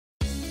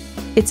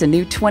It's a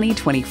new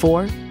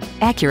 2024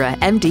 Acura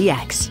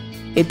MDX.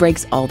 It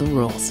breaks all the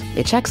rules.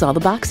 It checks all the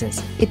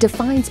boxes. It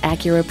defines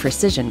Acura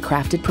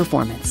precision-crafted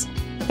performance.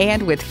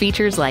 And with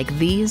features like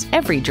these,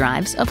 every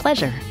drive's a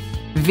pleasure.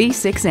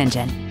 V6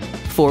 engine,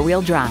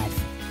 four-wheel drive,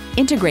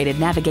 integrated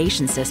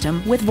navigation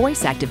system with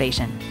voice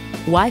activation,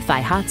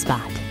 Wi-Fi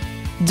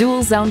hotspot,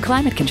 dual-zone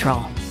climate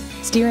control,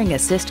 steering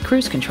assist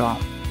cruise control,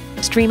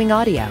 streaming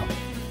audio,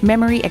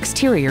 memory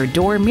exterior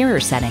door mirror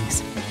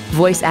settings,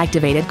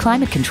 voice-activated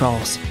climate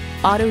controls,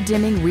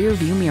 auto-dimming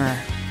rear-view mirror,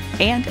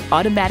 and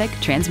automatic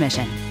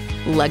transmission.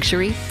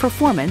 Luxury,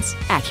 performance,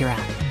 Acura.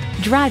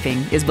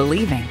 Driving is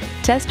believing.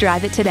 Test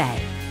drive it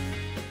today.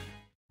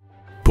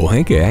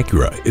 Pohanka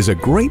Acura is a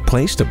great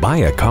place to buy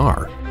a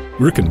car.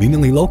 We're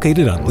conveniently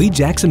located on Lee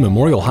Jackson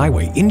Memorial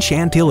Highway in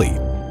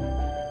Chantilly.